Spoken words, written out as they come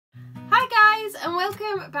guys, and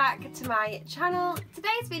welcome back to my channel.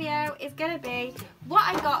 Today's video is going to be what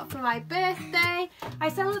I got for my birthday. I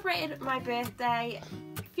celebrated my birthday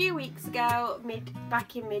a few weeks ago,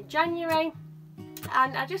 back in mid-January,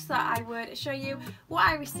 and I just thought I would show you what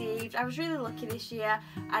I received. I was really lucky this year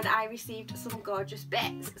and I received some gorgeous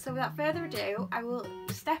bits. So without further ado, I will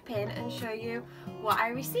step in and show you what I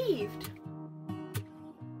received.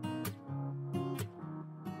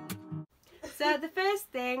 So the first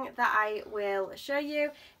thing that I will show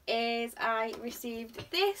you is I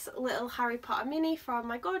received this little Harry Potter mini from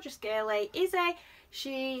my gorgeous girlie Izzy.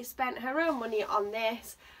 She spent her own money on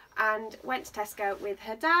this and went to Tesco with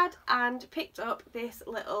her dad and picked up this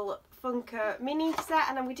little Funko mini set,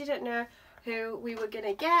 and then we didn't know who we were going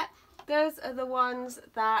to get. Those are the ones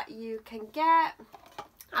that you can get,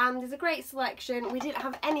 and there's a great selection. We didn't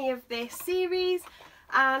have any of this series,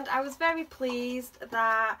 and I was very pleased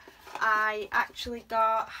that I actually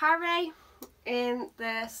got Harry in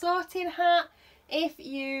the sorting hat. If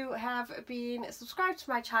you have been subscribed to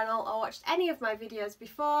my channel or watched any of my videos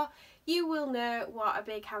before, you will know what a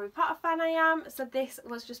big Harry Potter fan I am, so this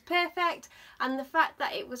was just perfect, and the fact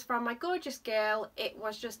that it was from my gorgeous girl, it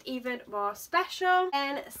was just even more special.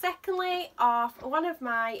 And secondly, off one of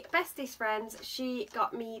my bestest friends, she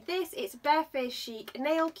got me this. It's Barefaced Chic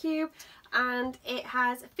nail cube, and it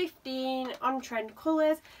has 15 on-trend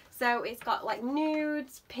colours, so it's got like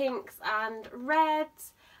nudes, pinks and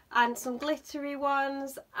reds, and some glittery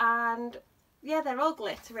ones, and yeah, they're all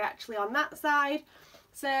glittery actually on that side.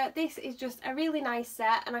 So this is just a really nice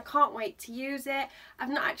set and I can't wait to use it. I've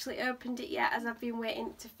not actually opened it yet as I've been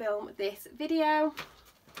waiting to film this video.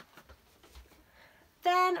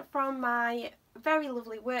 Then from my very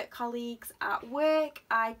lovely work colleagues at work,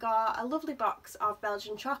 I got a lovely box of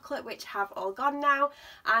Belgian chocolate, which have all gone now,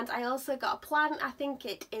 and I also got a plant. I think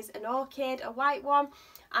it is an orchid, a white one,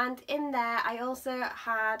 and in there I also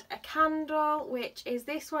had a candle, which is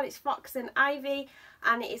this one. It's Fox and Ivy,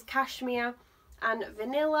 and it is cashmere and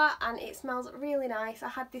vanilla, and it smells really nice. I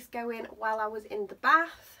had this going while I was in the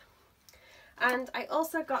bath. And I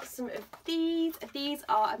also got some of these. These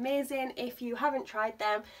are amazing. If you haven't tried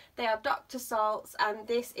them, they are Dr. Salt's, and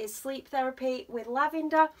this is sleep therapy with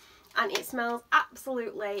lavender, and it smells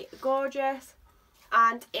absolutely gorgeous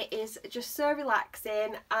and it is just so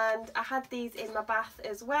relaxing. And I had these in my bath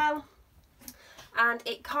as well, and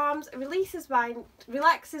it calms, relaxes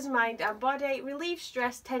mind and body, relieves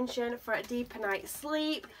stress, tension for a deeper night's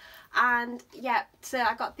sleep. And yeah, so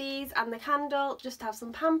I got these and the candle just to have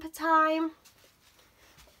some pamper time.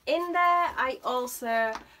 In there I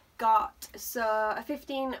also got a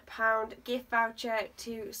 £15 gift voucher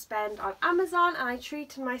to spend on Amazon, and I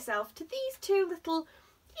treated myself to these two little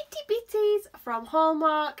itty bitties from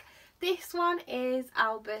Hallmark. This one is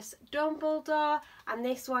Albus Dumbledore and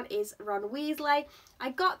this one is Ron Weasley. I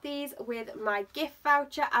got these with my gift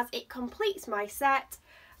voucher as it completes my set.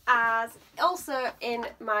 As also in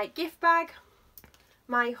my gift bag,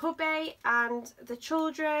 my hubby and the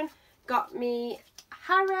children got me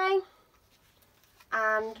Harry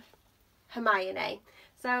and Hermione.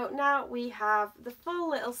 So now we have the full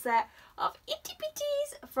little set of itty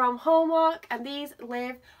bitties from Hallmark, and these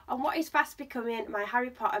live on what is fast becoming my Harry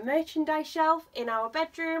Potter merchandise shelf in our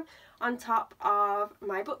bedroom on top of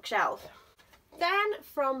my bookshelf. Then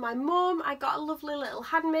from my mum, I got a lovely little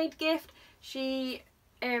handmade gift. She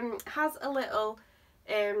has a little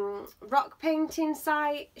rock painting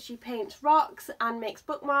site. She paints rocks and makes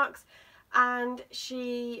bookmarks, and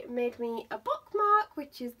she made me a bookmark,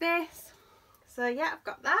 which is this. So yeah, I've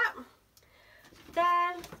got that.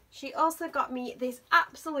 Then she also got me this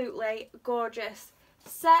absolutely gorgeous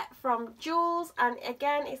set from Jules, and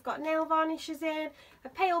again it's got nail varnishes in, a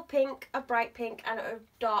pale pink, a bright pink and a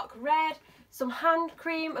dark red, some hand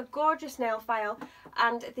cream, a gorgeous nail file,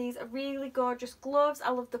 and these are really gorgeous gloves.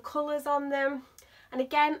 I love the colours on them, and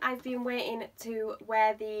again I've been waiting to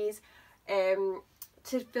wear these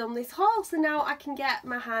to film this haul, so now I can get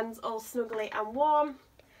my hands all snuggly and warm.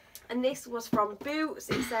 And this was from Boots,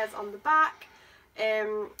 it says on the back.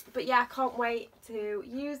 But yeah, I can't wait to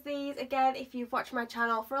use these. Again, if you've watched my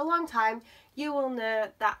channel for a long time, you will know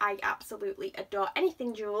that I absolutely adore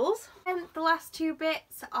anything Jules. And the last two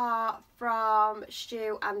bits are from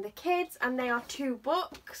Stu and the kids, and they are two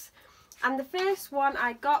books. And the first one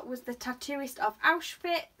I got was The Tattooist of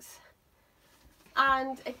Auschwitz.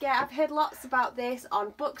 And again, I've heard lots about this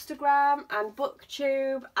on Bookstagram and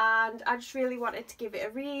BookTube, and I just really wanted to give it a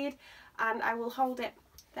read, and I will hold it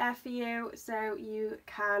there for you so you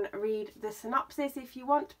can read the synopsis if you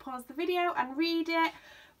want to pause the video and read it.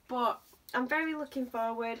 But I'm very looking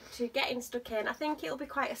forward to getting stuck in. I think it'll be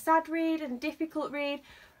quite a sad read and difficult read,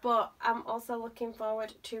 but I'm also looking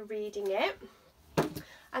forward to reading it.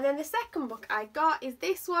 And then the second book I got is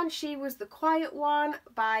this one, She Was the Quiet One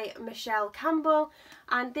by Michelle Campbell.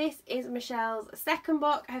 And this is Michelle's second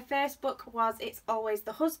book. Her first book was It's Always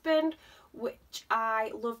the Husband, which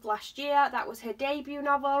I loved last year. That was her debut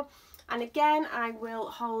novel. And again, I will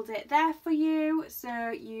hold it there for you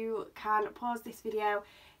so you can pause this video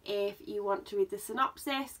if you want to read the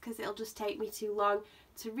synopsis, because it'll just take me too long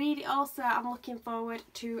to read it all. So I'm looking forward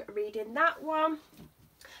to reading that one.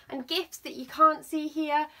 And gifts that you can't see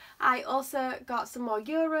here, I also got some more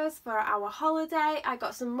euros for our holiday. I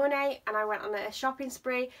got some money and I went on a shopping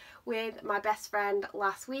spree with my best friend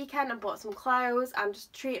last weekend and bought some clothes and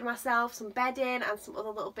just treated myself, some bedding and some other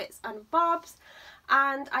little bits and bobs.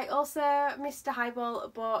 And I also, Mr.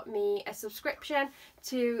 Hible bought me a subscription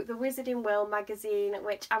to the Wizarding World magazine,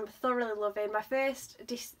 which I'm thoroughly loving. My first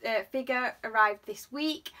figure arrived this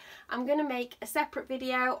week. I'm going to make a separate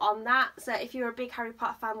video on that, so if you're a big Harry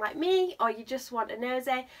Potter fan like me, or you just want a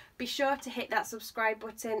nosy, be sure to hit that subscribe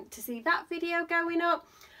button to see that video going up.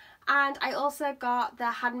 And I also got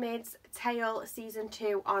The Handmaid's Tale Season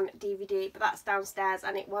 2 on DVD, but that's downstairs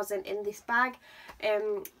and it wasn't in this bag.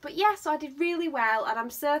 But yeah, so I did really well and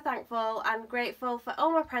I'm so thankful and grateful for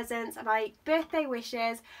all my presents and my birthday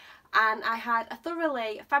wishes, and I had a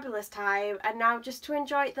thoroughly fabulous time. And now just to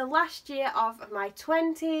enjoy the last year of my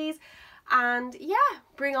 20s and yeah,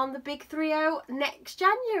 bring on the big 3-0 next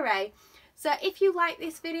January. So if you like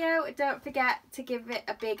this video, don't forget to give it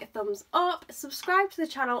a big thumbs up, subscribe to the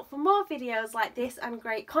channel for more videos like this and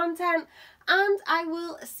great content, and I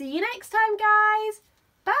will see you next time, guys.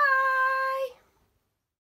 Bye!